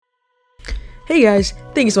Hey guys,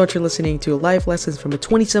 thank you so much for listening to Life Lessons from a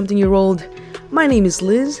 20-something-year-old. My name is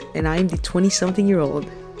Liz, and I'm the 20-something-year-old.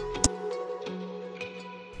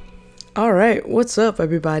 Alright, what's up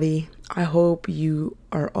everybody? I hope you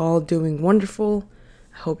are all doing wonderful.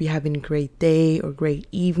 I hope you're having a great day or great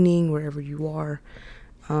evening wherever you are.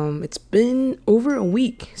 It's been over a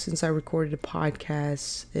week since I recorded a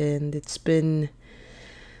podcast, and it's been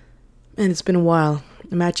a while.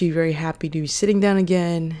 I'm actually very happy to be sitting down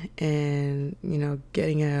again and,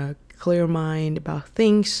 getting a clear mind about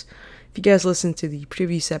things. If you guys listened to the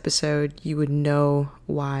previous episode, you would know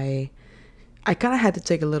why I kind of had to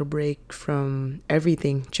take a little break from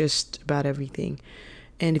everything, just about everything.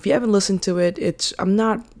 And if you haven't listened to it, I'm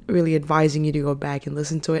not really advising you to go back and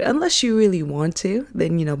listen to it unless you really want to.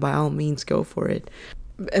 Then, by all means, go for it.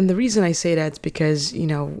 And the reason I say that is because,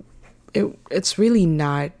 it's really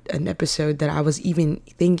not an episode that I was even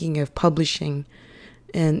thinking of publishing.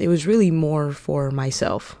 And it was really more for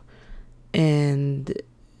myself. And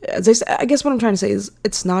as I guess what I'm trying to say is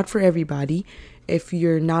it's not for everybody. If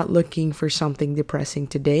you're not looking for something depressing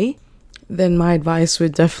today, then my advice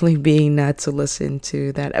would definitely be not to listen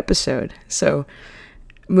to that episode. So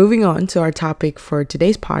moving on to our topic for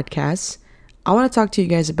today's podcast, I want to talk to you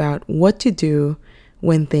guys about what to do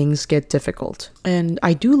when things get difficult. And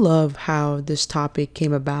I do love how this topic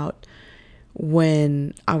came about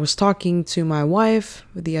when I was talking to my wife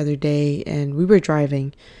the other day and we were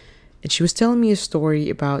driving, and she was telling me a story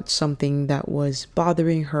about something that was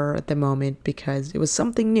bothering her at the moment because it was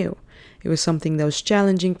something new. It was something that was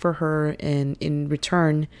challenging for her, and in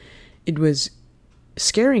return, it was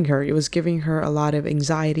scaring her. It was giving her a lot of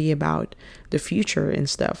anxiety about the future and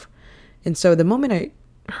stuff. And so the moment I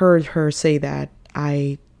heard her say that,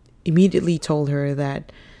 I immediately told her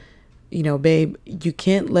that, babe, you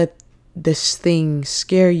can't let this thing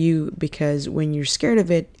scare you, because when you're scared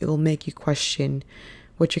of it, it'll make you question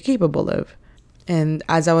what you're capable of. And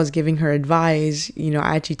as I was giving her advice,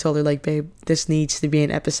 I actually told her, babe, this needs to be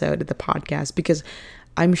an episode of the podcast, because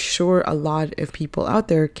I'm sure a lot of people out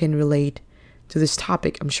there can relate to this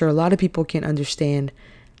topic. I'm sure a lot of people can understand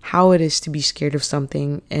how it is to be scared of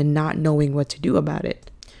something and not knowing what to do about it.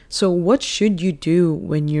 So what should you do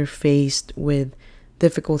when you're faced with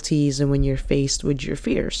difficulties and when you're faced with your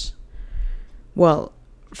fears? Well,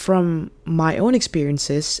 from my own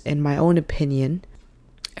experiences and my own opinion,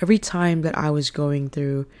 every time that I was going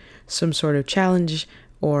through some sort of challenge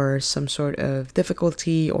or some sort of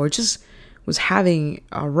difficulty or just was having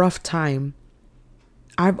a rough time,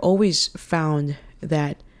 I've always found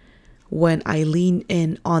that when I leaned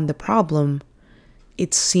in on the problem,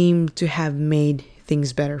 it seemed to have made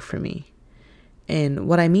things better for me. And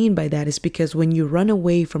what I mean by that is because when you run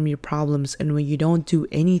away from your problems and when you don't do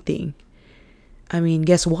anything,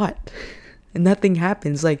 guess what? Nothing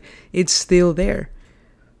happens. It's still there.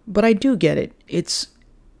 But I do get it. It's,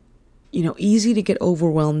 easy to get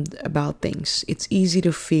overwhelmed about things. It's easy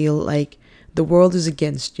to feel like the world is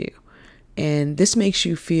against you. And this makes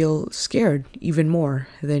you feel scared even more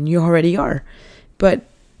than you already are. But,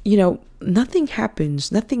 nothing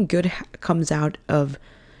happens. Nothing good comes out of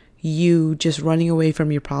you just running away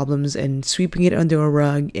from your problems and sweeping it under a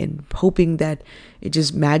rug and hoping that it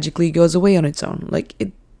just magically goes away on its own.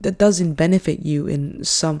 That doesn't benefit you in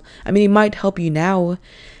some... it might help you now,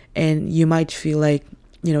 and you might feel like,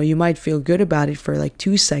 you might feel good about it for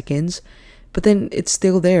 2 seconds, but then it's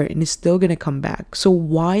still there and it's still going to come back. So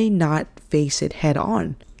why not face it head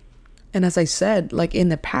on? And as I said, in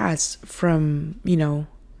the past, from,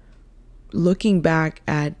 looking back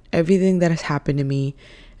at everything that has happened to me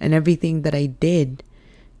and everything that I did,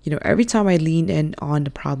 every time I lean in on the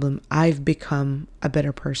problem, I've become a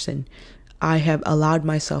better person. I have allowed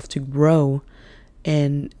myself to grow,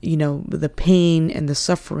 and the pain and the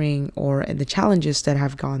suffering and the challenges that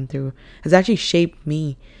I've gone through has actually shaped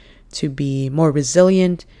me to be more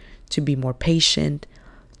resilient, to be more patient,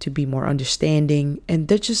 to be more understanding, and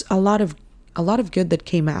there's just a lot of good that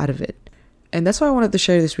came out of it. And that's why I wanted to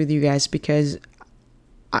share this with you guys, because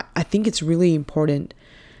I think it's really important.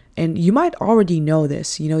 And you might already know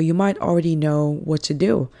this, you might already know what to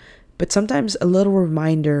do. But sometimes a little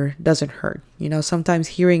reminder doesn't hurt. Sometimes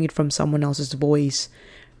hearing it from someone else's voice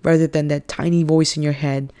rather than that tiny voice in your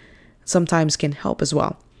head sometimes can help as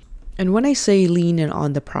well. And when I say lean in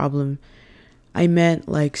on the problem, I meant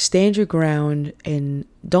stand your ground and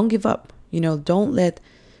don't give up. Don't let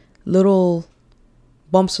little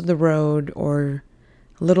bumps on the road or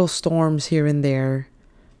little storms here and there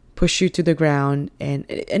push you to the ground. And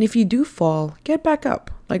if you do fall, get back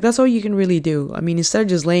up. That's all you can really do. Instead of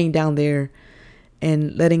just laying down there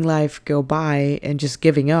and letting life go by and just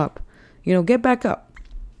giving up, get back up.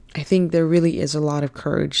 I think there really is a lot of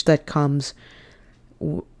courage that comes,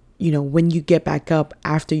 when you get back up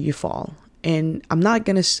after you fall. And I'm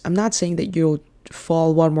not saying that you'll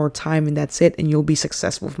fall one more time and that's it and you'll be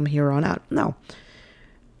successful from here on out. No.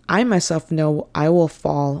 I myself know I will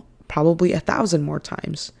fall probably 1,000 more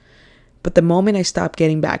times. But the moment I stop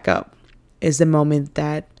getting back up is the moment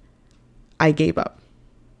that I gave up.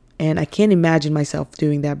 And I can't imagine myself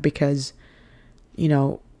doing that because,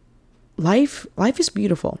 life is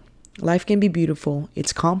beautiful. Life can be beautiful.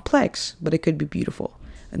 It's complex, but it could be beautiful.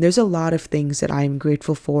 And there's a lot of things that I'm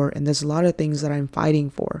grateful for, and there's a lot of things that I'm fighting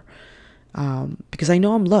for. Because I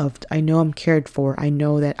know I'm loved. I know I'm cared for. I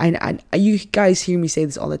know that you guys hear me say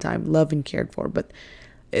this all the time, love and cared for, but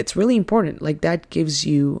it's really important. Like, that gives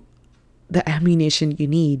you the ammunition you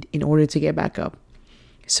need in order to get back up.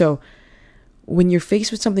 So when you're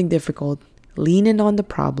faced with something difficult, lean in on the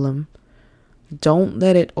problem. Don't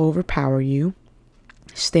let it overpower you.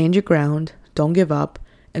 Stand your ground. Don't give up.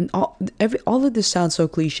 And all of this sounds so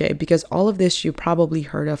cliche because all of this you probably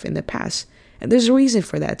heard of in the past. And there's a reason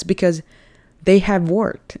for that. It's because they have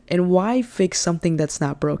worked. And why fix something that's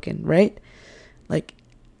not broken, right? Like,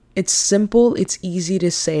 it's simple, it's easy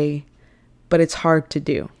to say, but it's hard to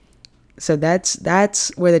do. So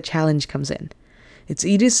that's where the challenge comes in. It's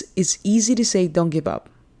easy to say don't give up,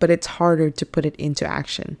 but it's harder to put it into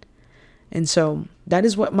action. And so that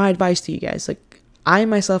is what my advice to you guys. Like, I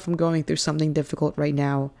myself am going through something difficult right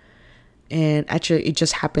now. And actually it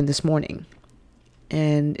just happened this morning.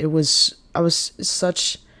 And I was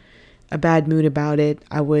such a bad mood about it.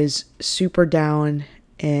 I was super down,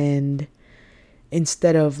 and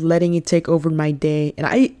instead of letting it take over my day, and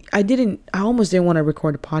I almost didn't want to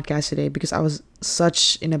record a podcast today because I was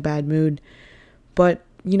such in a bad mood. But,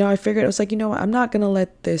 I figured, I was like, what? I'm not going to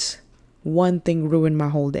let this one thing ruin my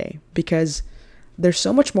whole day, because there's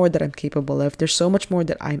so much more that I'm capable of. There's so much more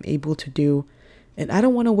that I'm able to do, and I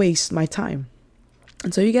don't want to waste my time.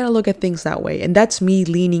 And so you got to look at things that way. And that's me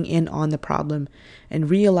leaning in on the problem and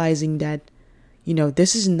realizing that,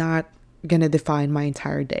 this is not going to define my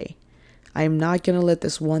entire day. I am not going to let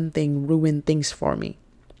this one thing ruin things for me.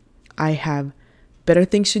 I have better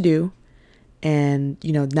things to do. And,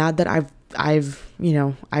 now that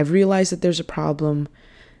I've realized that there's a problem,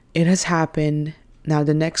 it has happened. Now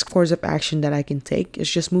the next course of action that I can take is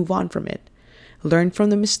just move on from it. Learn from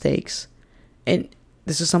the mistakes. And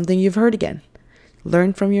this is something you've heard again.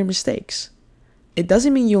 Learn from your mistakes. It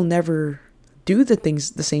doesn't mean you'll never do the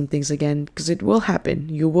same things again, because it will happen.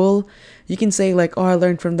 You can say like, oh, I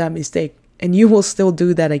learned from that mistake, and you will still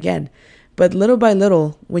do that again. But little by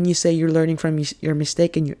little, when you say you're learning from your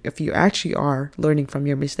mistake, and if you actually are learning from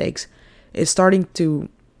your mistakes, it's going to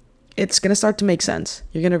start to make sense.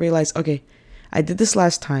 You're going to realize, okay, I did this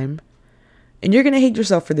last time, and you're going to hate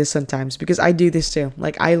yourself for this sometimes, because I do this too.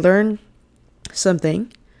 Like, I learn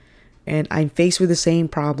something, and I'm faced with the same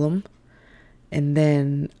problem, and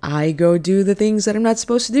then I go do the things that I'm not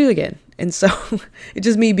supposed to do again. And so it's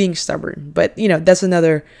just me being stubborn. But that's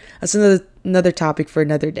another topic for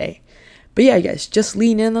another day. But yeah, guys, just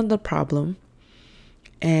lean in on the problem,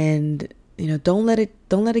 and don't let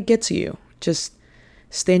it get to you. Just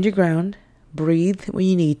stand your ground, breathe when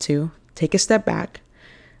you need to, take a step back.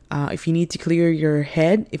 If you need to clear your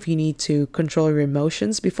head, if you need to control your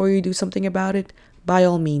emotions before you do something about it, by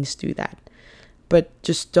all means do that. But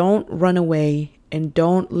just don't run away, and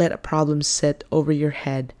don't let a problem sit over your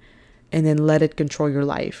head and then let it control your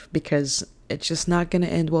life, because it's just not going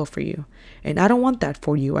to end well for you. And I don't want that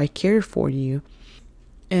for you. I care for you.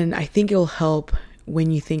 And I think it'll help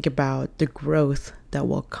when you think about the growth that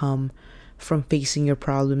will come from facing your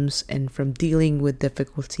problems and from dealing with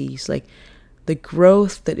difficulties. Like, the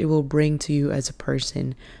growth that it will bring to you as a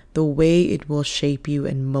person, the way it will shape you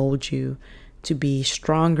and mold you to be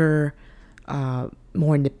stronger,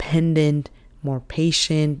 more independent, more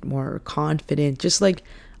patient, more confident. Just like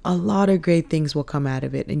a lot of great things will come out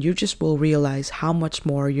of it, and you just will realize how much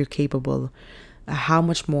more you're capable, how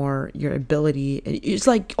much more your ability. It's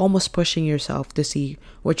like almost pushing yourself to see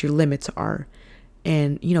what your limits are.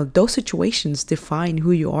 And those situations define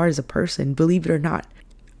who you are as a person, believe it or not.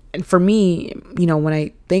 And for me, when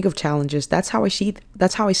I think of challenges, that's how I see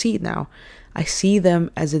it now. I see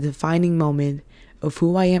them as a defining moment of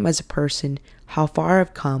who I am as a person, how far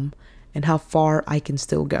I've come, and how far I can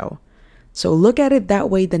still go. So look at it that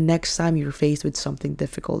way the next time you're faced with something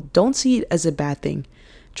difficult. Don't see it as a bad thing.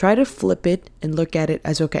 Try to flip it and look at it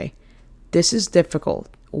as, okay, this is difficult.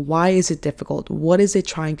 Why is it difficult? What is it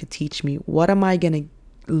trying to teach me? What am I going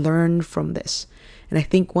to learn from this? And I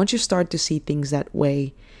think once you start to see things that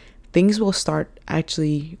way, things will start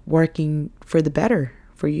actually working for the better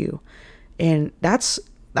for you. And that's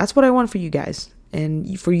that's what I want for you guys.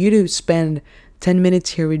 And for you to spend 10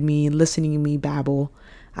 minutes here with me, listening to me babble.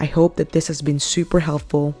 I hope that this has been super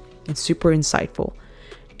helpful and super insightful.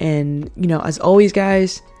 And, as always,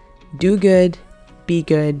 guys, do good, be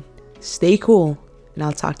good, stay cool, and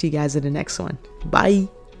I'll talk to you guys in the next one. Bye.